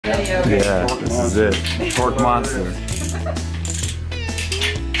Yeah, this is it. Torque monster.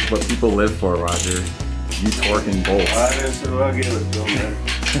 What people live for, Roger. You torquing bolts. I'll give it to him.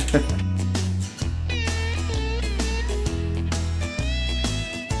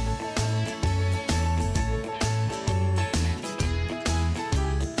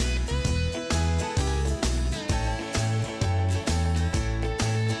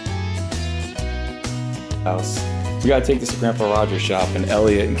 House. We gotta take this to Grandpa Roger's shop, and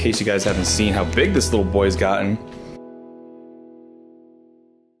Elliot, in case you guys haven't seen how big this little boy's gotten.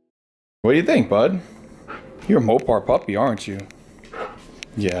 What do you think, bud? You're a Mopar puppy, aren't you?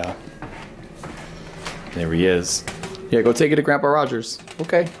 Yeah. There he is. Yeah, go take it to Grandpa Roger's.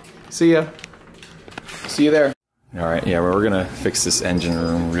 Okay. See ya. See you there. Alright, yeah, we're gonna fix this engine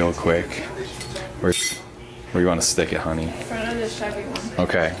room real quick. Where you want to stick it, honey? In front of the Chevy one.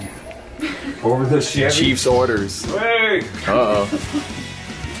 Okay. Over the Chevy. Chief's orders. Hey! Uh-oh.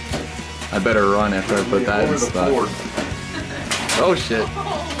 I better run after I put that in spot. Oh shit.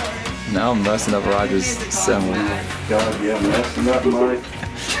 Now I'm messing up Roger's assembly. God, yeah, messing up mine.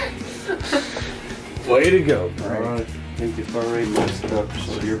 Way to go, Frank. Alright, I think it's already messed up,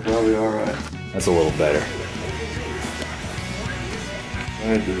 so you're probably alright. That's a little better.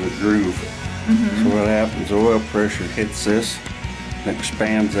 Into the groove. So what happens, oil pressure hits this, and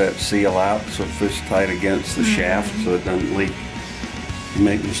expands that seal out so it fits tight against the shaft so it doesn't leak. You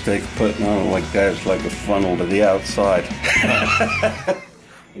make a mistake putting on it like that, it's like a funnel to the outside.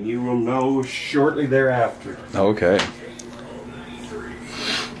 And you will know shortly thereafter. Okay.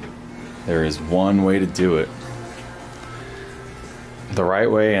 There is one way to do it. The right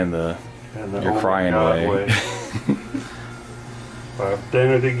way and the you're crying way. I've done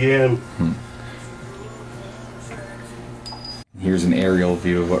it again. Here's an aerial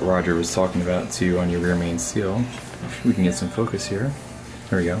view of what Roger was talking about too on your rear main seal. We can get some focus here.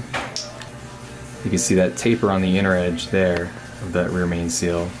 There we go. You can see that taper on the inner edge there of that rear main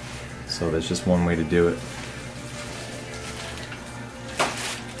seal. So that's just one way to do it.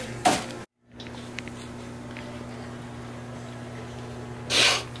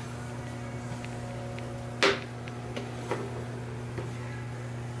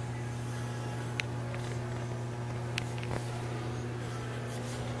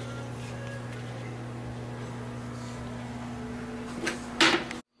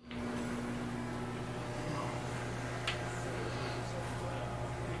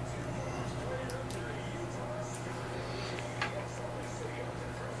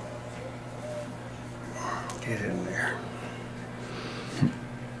 Get in there.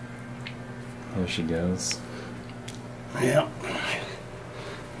 There she goes. Yep.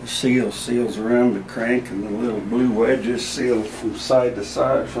 The seal seals around the crank, and the little blue wedges seal from side to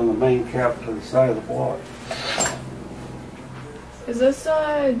side, from the main cap to the side of the block. Is this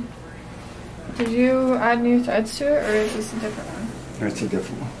did you add new threads to it, or is this a different one? That's a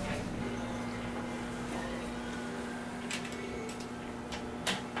different one.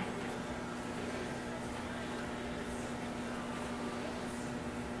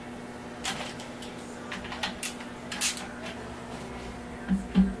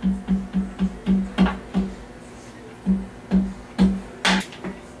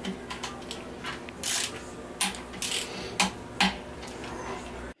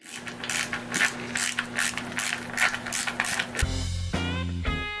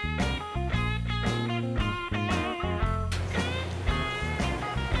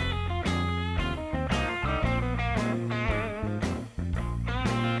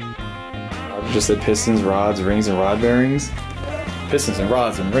 Just said pistons, rods, rings, and rod bearings. Pistons and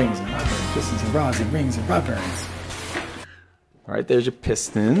rods and rings and rod bearings. Pistons and rods and rings and rod bearings. All right, there's your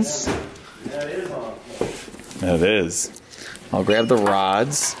pistons. Yeah, it is on. Yeah, it is. I'll grab the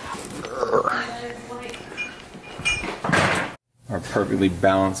rods. Our perfectly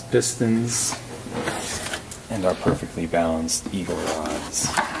balanced pistons and our perfectly balanced eagle rods.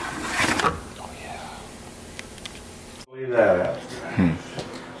 Oh yeah. Leave that out.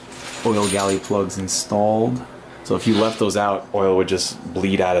 Oil galley plugs installed. So if you left those out, oil would just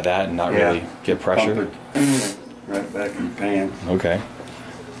bleed out of that and not really get pressure. Pump it right back in the pan. Okay.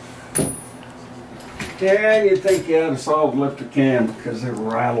 Yeah, you'd think you had a solid lifter cam because they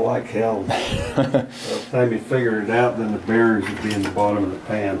rattle like hell. By the time you figure it out, then the bearings would be in the bottom of the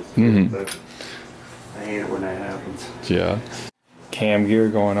pan. But I hate it when that happens. Yeah. Cam gear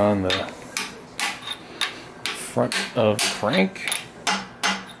going on the front of crank.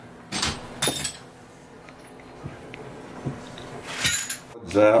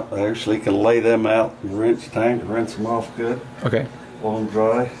 Out. I actually can lay them out in the rinse tank, rinse them off good, Okay. blow them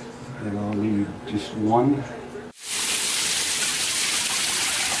dry, and I'll need just one.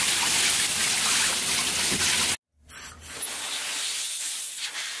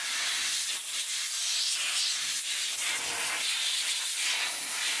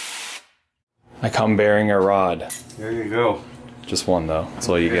 I come bearing a rod. There you go. Just one though. That's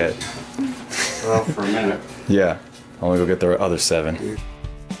all you get. Well, for a minute. Yeah. I'm gonna go get the other 7.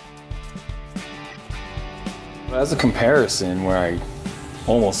 As a comparison, where I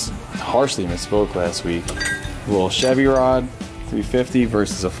almost harshly misspoke last week, a little Chevy rod, 350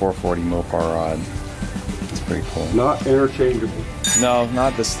 versus a 440 Mopar rod. It's pretty cool. Not interchangeable. No,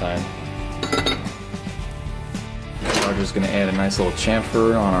 not this time. Roger's gonna add a nice little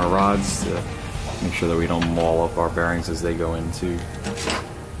chamfer on our rods to make sure that we don't maul up our bearings as they go into.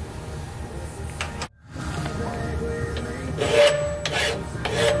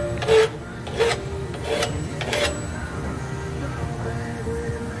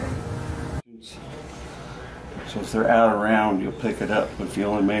 So if they're out around, you'll pick it up. If you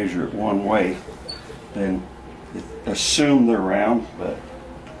only measure it one way, then assume they're round, but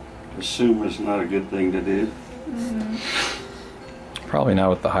assume is not a good thing to do. Mm-hmm. Probably not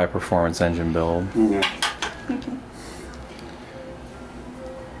with the high performance engine build. Yeah.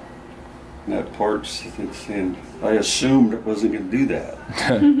 That part's, and I assumed it wasn't going to do that.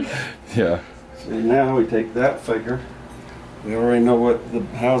 Yeah. So now we take that figure. We already know what the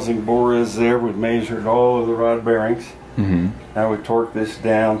housing bore is there. We've measured all of the rod bearings. Mm-hmm. Now we torque this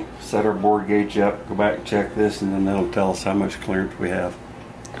down, set our bore gauge up, go back and check this, and then that'll tell us how much clearance we have.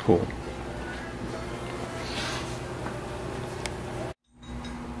 Cool.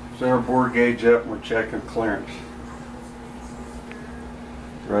 Set our bore gauge up and we're checking clearance.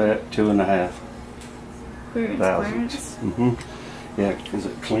 Right at 2.5. Clearance. Mm-hmm. Yeah, is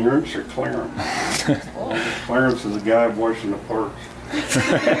it clearance or clearance? Clearance is a guy washing the parts.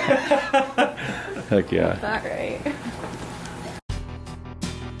 Heck yeah. That right.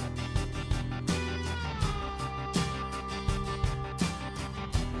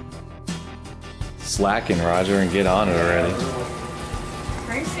 Slacking, Roger, and get on it already.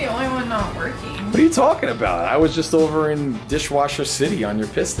 Frank's the only one not working. What are you talking about? I was just over in Dishwasher City on your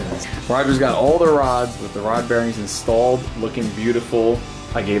Pistons. Roger's got all the rods with the rod bearings installed, looking beautiful.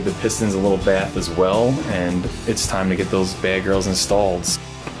 I gave the Pistons a little bath as well, and it's time to get those bad girls installed.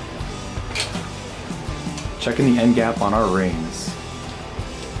 Checking the end gap on our rings.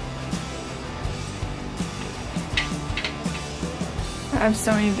 I have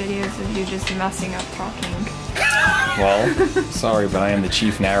so many videos of you just messing up talking. Well, sorry, but I am the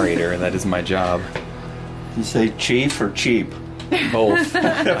chief narrator, and that is my job. You say chief or cheap? Both.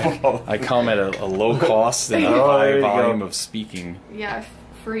 I come at a low cost and a high volume of speaking. Yeah,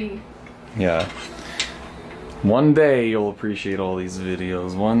 free. Yeah. One day you'll appreciate all these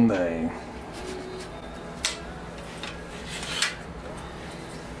videos. One day.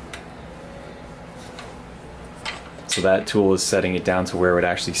 So that tool is setting it down to where it would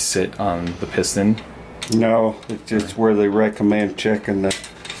actually sit on the piston. No, it's just where they recommend checking the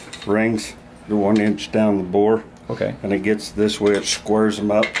rings. The 1 inch down the bore. Okay. And it gets this way, it squares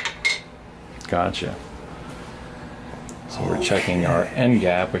them up. Gotcha. So we're checking our end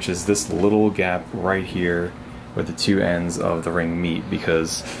gap, which is this little gap right here where the 2 ends of the ring meet,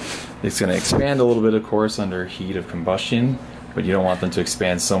 because it's going to expand a little bit, of course, under heat of combustion, but you don't want them to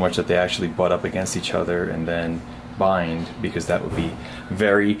expand so much that they actually butt up against each other and then bind, because that would be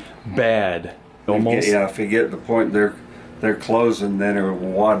very bad. Almost. Yeah, if you get to the point they're closing, then it will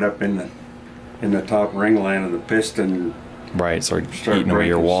wad up in the top ring line of the piston. Right, start eating away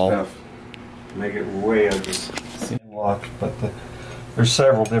your wall. Stuff. Make it way out of locks, but there's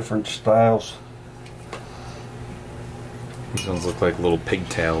several different styles. These ones look like little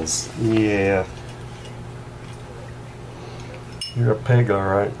pigtails. Yeah. You're a pig, all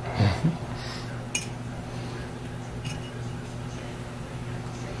right.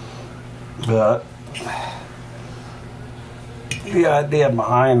 But the idea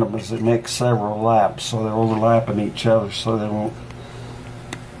behind them is they make several laps, so they're overlapping each other, so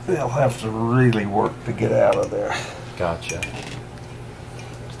they'll have to really work to get out of there. Gotcha.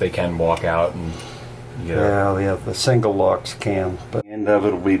 So they can walk out and get out. Yeah, the single locks can, but the end of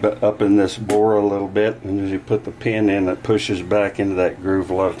it will be up in this bore a little bit, and as you put the pin in, it pushes back into that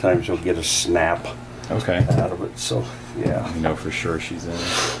groove. A lot of times you'll get a snap out of it, so yeah. You know for sure she's in.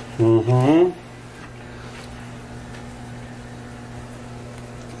 Mm-hmm.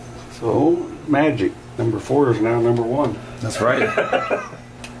 So, magic. Number 4 is now number 1. That's right.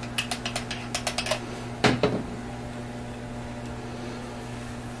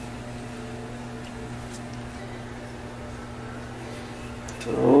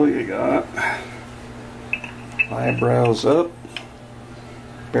 So, you got eyebrows up,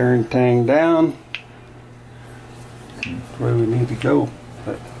 bearing tang down. That's where we need to go.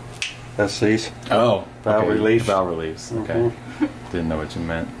 But that's these. Oh, valve reliefs. Valve reliefs. Okay. Mm-hmm. Didn't know what you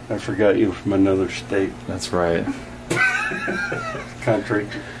meant. I forgot you were from another state. That's right. Country.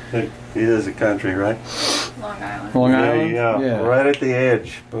 It is a country, right? Long Island. Long Island? Yeah, right at the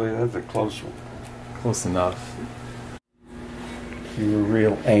edge. Boy, that's a close one. Close enough. If you were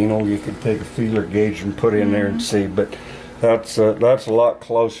real anal, you could take a feeler gauge and put in there and see, but that's a lot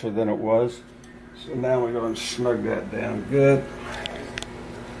closer than it was. So now we're going to snug that down good.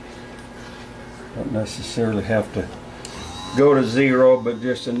 Don't necessarily have to go to 0, but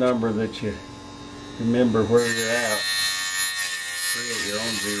just a number that you remember where you're at. Create your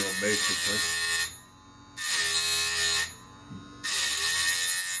own 0, basically.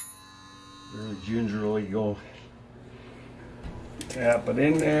 Very gingerly go tap it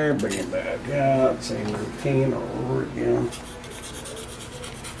in there, bring it back out, same routine all over again.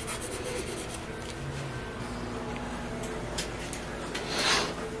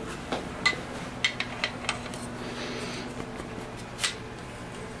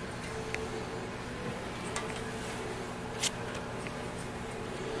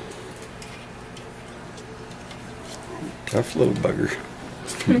 Tough little bugger.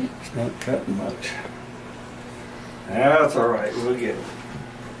 It's not cutting much. That's alright, we'll get it.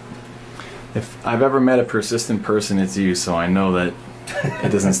 If I've ever met a persistent person, it's you, so I know that it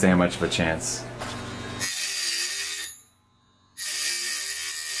doesn't stand much of a chance.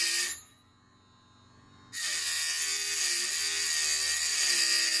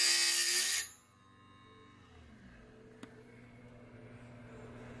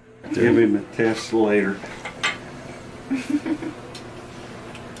 Give him a test later.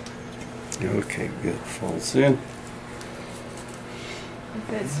 Okay, good. Falls in. If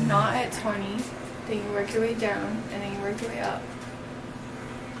it's not at 20, then you work your way down and then you work your way up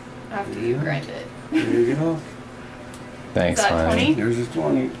after you grind it. There you go. Thanks, Is that honey. 20? There's a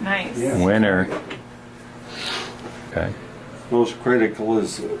 20. Nice. Yeah. Winner. Okay. Most critical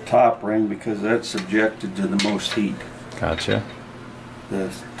is the top ring because that's subjected to the most heat. Gotcha.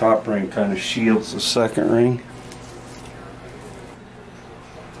 The top ring kind of shields the second ring.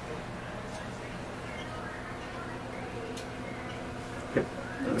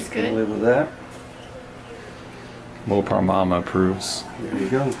 Looks Can good. live with that. Mopar Mama approves. There you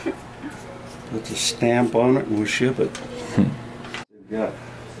go. Put the stamp on it and we'll ship it. We've got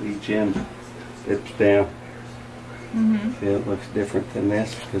each end dips down. See, it looks different than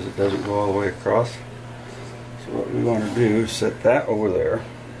this because it doesn't go all the way across. So what we want to do is set that over there.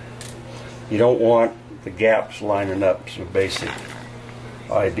 You don't want the gaps lining up. So basic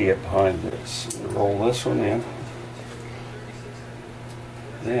idea behind this. Roll this one in.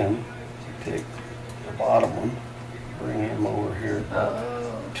 Then you take the bottom one, bring him over here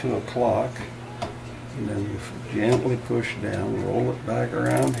about 2 o'clock, and then you gently push down, roll it back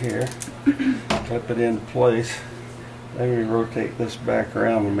around here, clip it into place. Then we rotate this back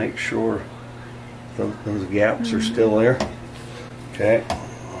around and make sure those gaps are still there. Okay.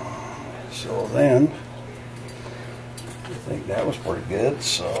 So then, I think that was pretty good.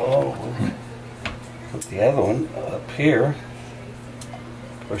 So we'll put the other one up here.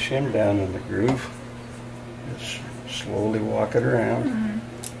 Push him down in the groove. Just slowly walk it around.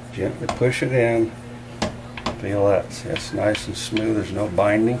 Gently push it in. Feel that. See, it's nice and smooth. There's no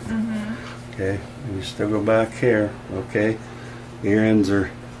binding. Okay. And you still go back here. Okay. Ear ends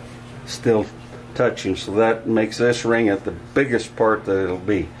are still touching, so that makes this ring at the biggest part that it'll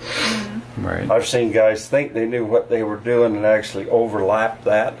be. Right. I've seen guys think they knew what they were doing and actually overlap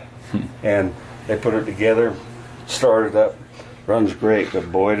that, and they put it together, started up. Runs great,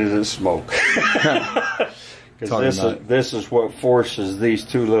 but boy does it smoke. Because this is what forces these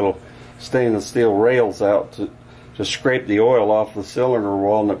two little stainless steel rails out to scrape the oil off the cylinder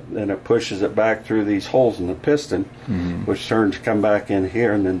wall, and it pushes it back through these holes in the piston, which turns to come back in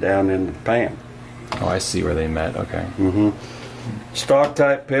here and then down into the pan. Oh, I see where they met. Okay. Stock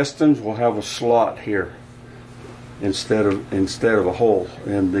type pistons will have a slot here instead of a hole,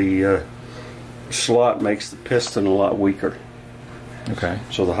 and the slot makes the piston a lot weaker. Okay.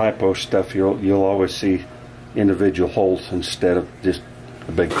 So the high post stuff, you'll always see individual holes instead of just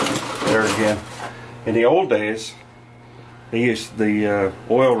a big. There again. In the old days, they used the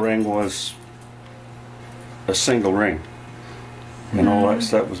oil ring was a single ring, and all that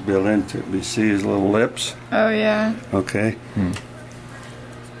stuff was built into it. You see his little lips? Oh yeah. Okay.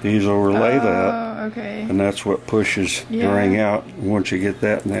 These overlay that, Oh, okay. and that's what pushes the ring out. Once you get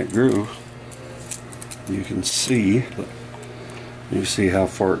that in that groove, you can see. You see how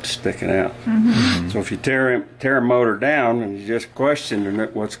far it's sticking out. So if you tear a motor down and you just question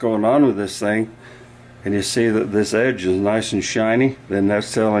what's going on with this thing, and you see that this edge is nice and shiny, then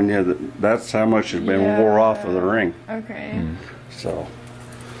that's telling you that that's how much has been wore off of the ring. Okay. So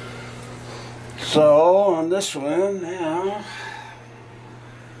on this one now,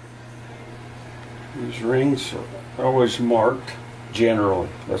 these rings are always marked generally.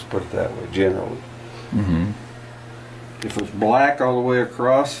 Let's put it that way, generally. If it's black all the way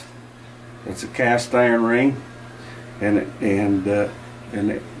across, it's a cast iron ring, and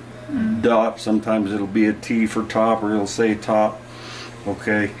dot. Sometimes it'll be a T for top, or it'll say top.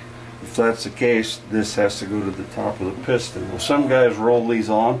 Okay, if that's the case, this has to go to the top of the piston. Well, some guys roll these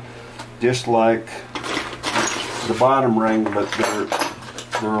on just like the bottom ring, but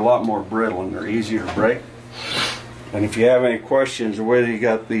they're a lot more brittle and they're easier to break. And if you have any questions of whether you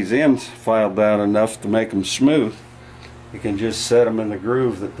got these ends filed down enough to make them smooth, you can just set them in the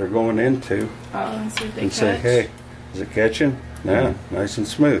groove that they're going into and see if they and catch. say, hey, is it catching? No, nice and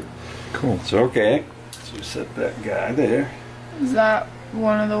smooth. Cool. It's okay. So set that guy there. Is that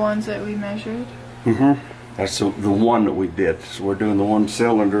one of the ones that we measured? That's the one that we did. So we're doing the one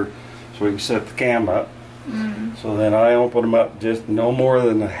cylinder so we can set the cam up. So then I open them up just no more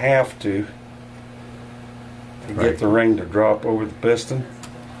than a half to get the ring to drop over the piston.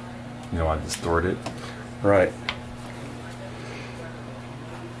 You don't want to distort it. Right.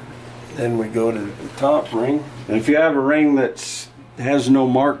 Then we go to the top ring. And if you have a ring that has no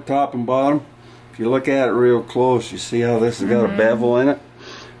marked top and bottom, if you look at it real close, you see how this has got a bevel in it?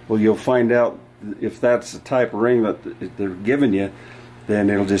 Well, you'll find out if that's the type of ring that they're giving you, then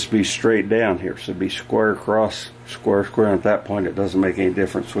it'll just be straight down here. So it'll be square across, square, square. And at that point, it doesn't make any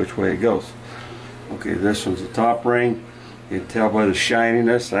difference which way it goes. Okay, this one's the top ring. You can tell by the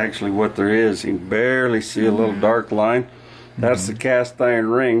shininess, actually what there is. You can barely see a little dark line. That's the cast iron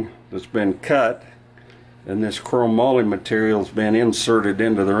ring that's been cut, and this chromoly material has been inserted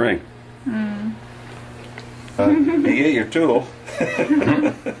into the ring. You get your tool.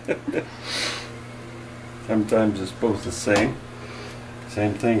 Sometimes it's both the same.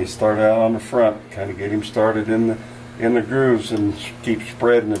 Same thing, you start out on the front, kind of get him started in the grooves and keep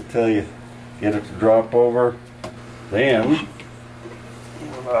spreading until you get it to drop over. Then,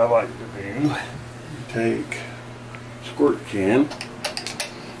 what I like to do, take squirt can,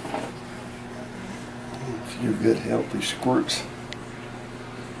 a few good healthy squirts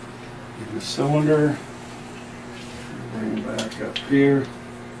in the cylinder, bring it back up here,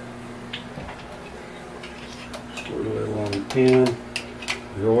 squirt a little on the pin,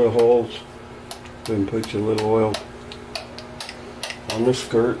 the oil holes, then put your little oil on the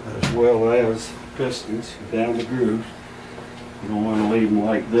skirt as well as pistons down the grooves. You don't want to leave them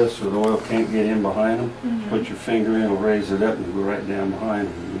like this so the oil can't get in behind them. Put your finger in, it'll raise it up and go right down behind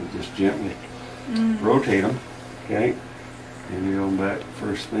them, and you just gently rotate them. Okay, and you go back.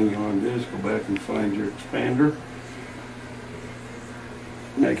 First thing you want to do is go back and find your expander,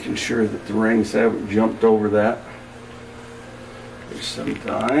 making sure that the rings haven't jumped over that.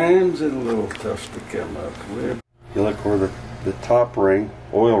 Sometimes it's a little tough to come up with. You look where the top ring,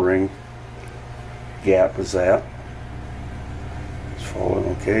 oil ring gap is at. It's falling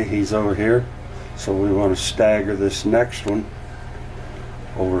okay. He's over here. So we want to stagger this next one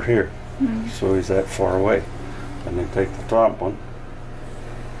over here. So he's that far away. And then take the top one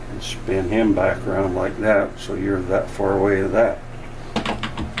and spin him back around like that so you're that far away to that.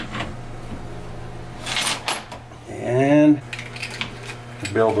 And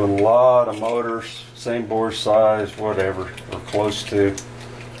building a lot of motors, same bore size, whatever, or close to.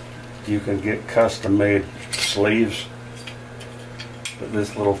 You can get custom made sleeves, but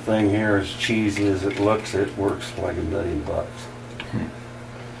this little thing here, as cheesy as it looks, it works like $1 million.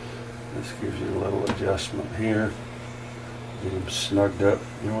 This gives you a little adjustment here. Get them snugged up.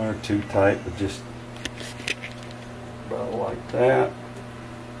 You don't want it too tight, but just about like that.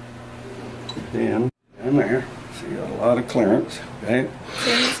 Then, in there. So you got a lot of clearance, okay?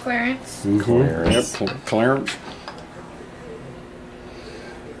 Serious clearance. Clearance. Yep, clearance.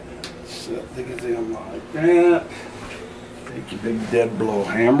 Set things in like that. Take your big dead blow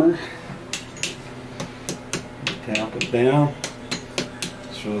hammer. Tap it down.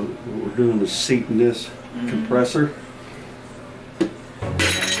 So what we're doing is seating this compressor.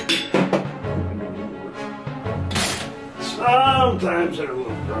 Sometimes they're a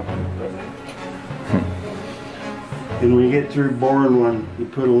little grumpy. And when you get through boring one, you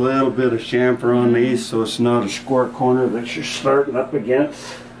put a little bit of chamfer on these so it's not a square corner that you're starting up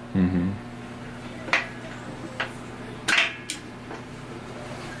against. Pull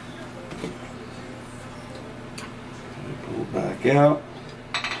it back out.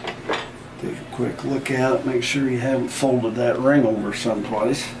 Take a quick look at it. Make sure you haven't folded that ring over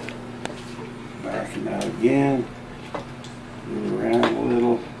someplace. Backing out again. Move around a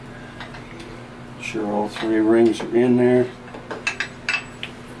little. Sure all three rings are in there.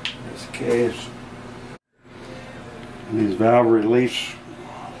 Okay. And these valve release.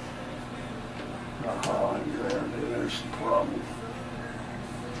 There's the problem.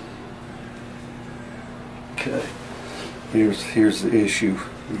 Okay. Here's the issue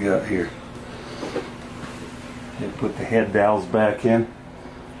we got here. They put the head dowels back in.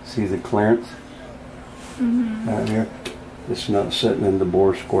 See the clearance? Out here. It's not sitting in the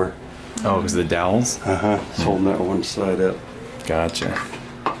bore square. Oh, because the dowels? It's holding that one side up. Gotcha.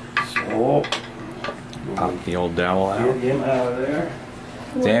 So, Pop the old dowel get out. him out of there.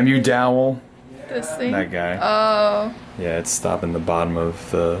 Damn you, dowel. This thing? That guy. Oh. Yeah, it's stopping the bottom of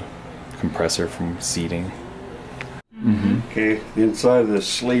the compressor from seating. Okay, the inside of the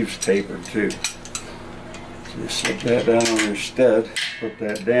sleeve's tapered too. So you slip that down on your stud, put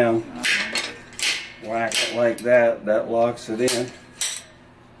that down, whack it like that, that locks it in.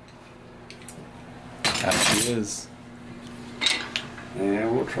 That she is.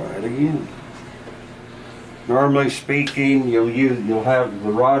 And we'll try it again. Normally speaking, you'll have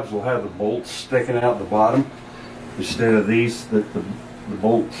the rods will have the bolts sticking out the bottom instead of these that the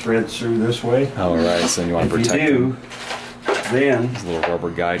bolt threads through this way. Oh, right, so you want to If protect you do, them. then These little rubber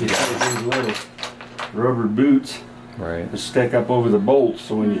guide you guys. have these little rubber boots Right. that stick up over the bolts,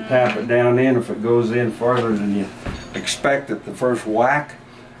 so when you tap it down in, if it goes in farther than you expect at the first whack,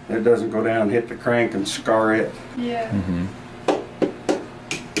 it doesn't go down and hit the crank and scar it. Yeah.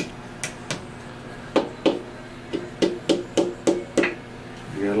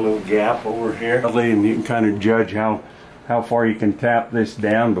 You got a little gap over here, and you can kind of judge how far you can tap this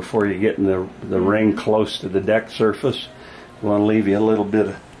down before you get in the ring close to the deck surface. You want to leave you a little bit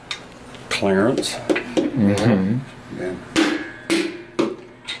of clearance. There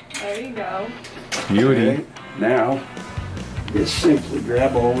you go. Beauty. Okay, now just simply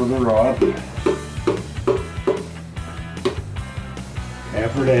grab over the rod,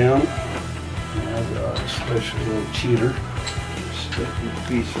 tap her down. Now I've got a special little cheater. Stick a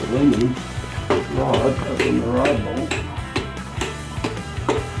piece of aluminum rod up in the rod bolt.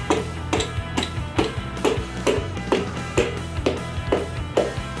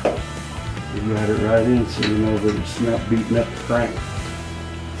 You got it right in so you know that it's not beating up the crank.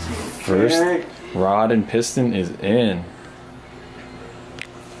 First, Okay. rod and piston is in.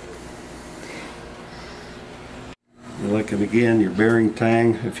 You're looking again, your bearing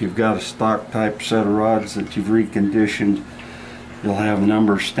tang. If you've got a stock type set of rods that you've reconditioned, you'll have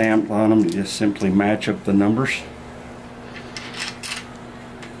numbers stamped on them. You just simply match up the numbers.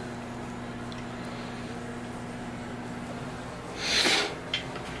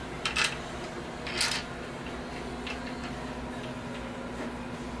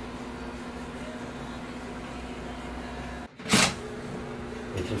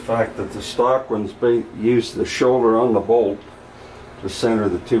 It's the fact that the stock ones use the shoulder on the bolt to center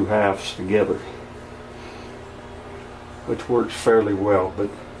the two halves together, which works fairly well, but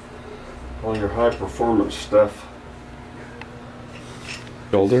all your high performance stuff,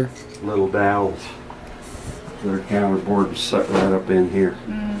 Shoulder? little dowels, their counterboard is set right up in here.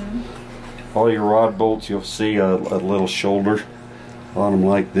 All your rod bolts, you'll see a little shoulder on them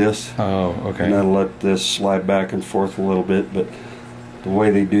like this, Oh, and okay. that'll let this slide back and forth a little bit, but the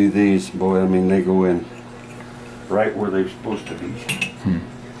way they do these, boy, I mean, they go in right where they're supposed to be.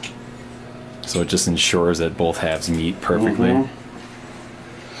 So it just ensures that both halves meet perfectly. Mhm.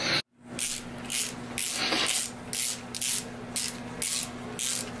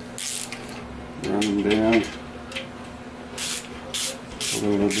 Run them down a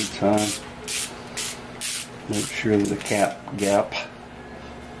little at a time. Make sure that the cap gap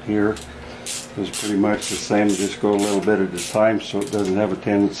here is pretty much the same. Just go a little bit at a time so it doesn't have a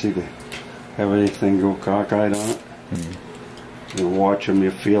tendency to have anything go cockeyed on it. You watch them,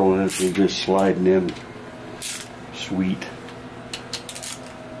 you feel it as they're just sliding in. Sweet.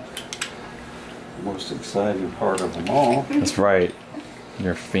 Most exciting part of them all. That's right.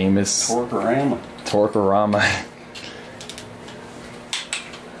 Your famous Torquerama. Torquerama.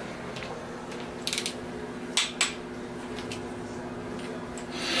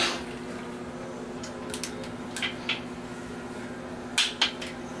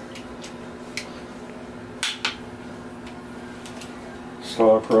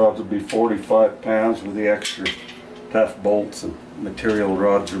 Stock rods will be 45 pounds with the extra tough bolts and material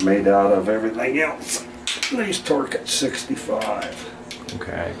rods are made out of. Everything else, these torque at 65,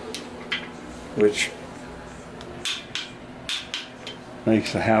 Okay. which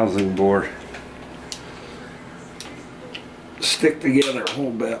makes the housing board stick together a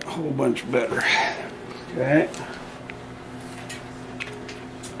whole bunch better. Okay.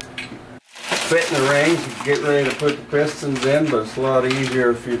 fit in the range, you can get ready to put the pistons in, but it's a lot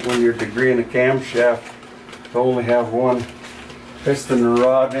easier if when you're degreeing the camshaft to only have one piston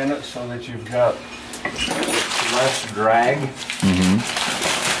rod in it so that you've got less drag. And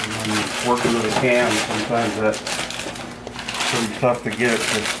when you're working with a cam, sometimes that's pretty tough to get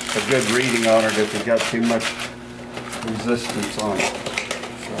a good reading on it if you've got too much resistance on it.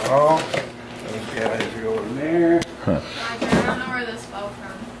 So, those guys go in there. I don't know where this fell from.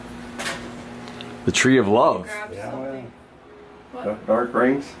 The tree of love. Grab Yeah, something. well, What? dark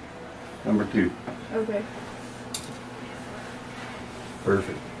rings, number 2. Okay.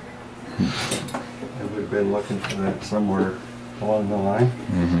 Perfect. And we've been looking for that somewhere along the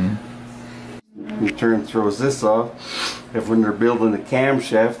line. In turn throws this off. If when they're building the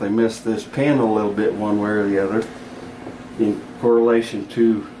camshaft they miss this pin a little bit one way or the other in correlation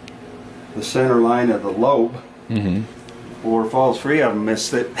to the center line of the lobe, or if all 3 of them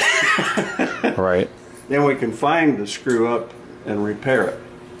missed it, Right. then we can find the screw up and repair it,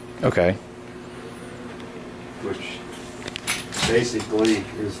 Okay. which basically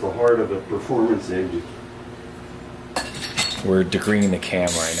is the heart of a performance engine. We're degreeing the cam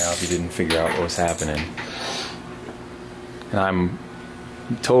right now if you didn't figure out what was happening. And I'm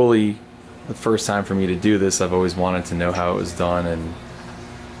totally, the first time for me to do this, I've always wanted to know how it was done, and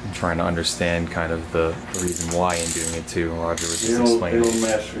I'm trying to understand kind of the reason why in doing it too. Roger was just explaining. It'll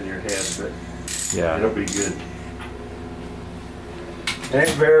mess with your head, but Yeah. it'll be good. And it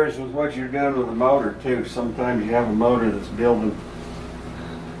varies with what you're doing with the motor too. Sometimes you have a motor that's building,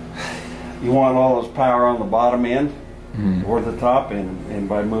 you want all this power on the bottom end or the top end, and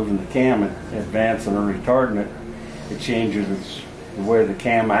by moving the cam and advancing or retarding it, it changes the way the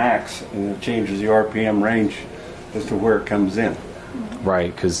cam acts, and it changes the RPM range as to where it comes in.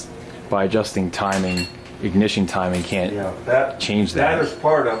 Right, because by adjusting timing, ignition timing can't change that. That is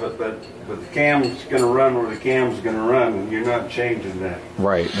part of it, but the cam's going to run where the cam's going to run, and you're not changing that.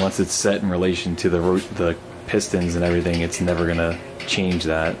 Right, once it's set in relation to the pistons and everything, it's never going to change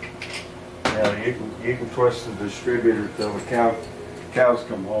that. Yeah, you can twist the distributor till the cows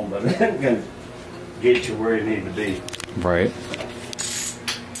come home, but it ain't going to get you where you need to be. Right.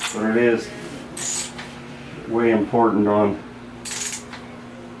 But it is way important on.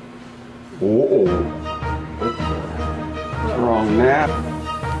 Wrong nap.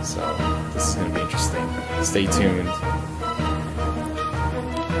 So this is going to be interesting. Stay tuned.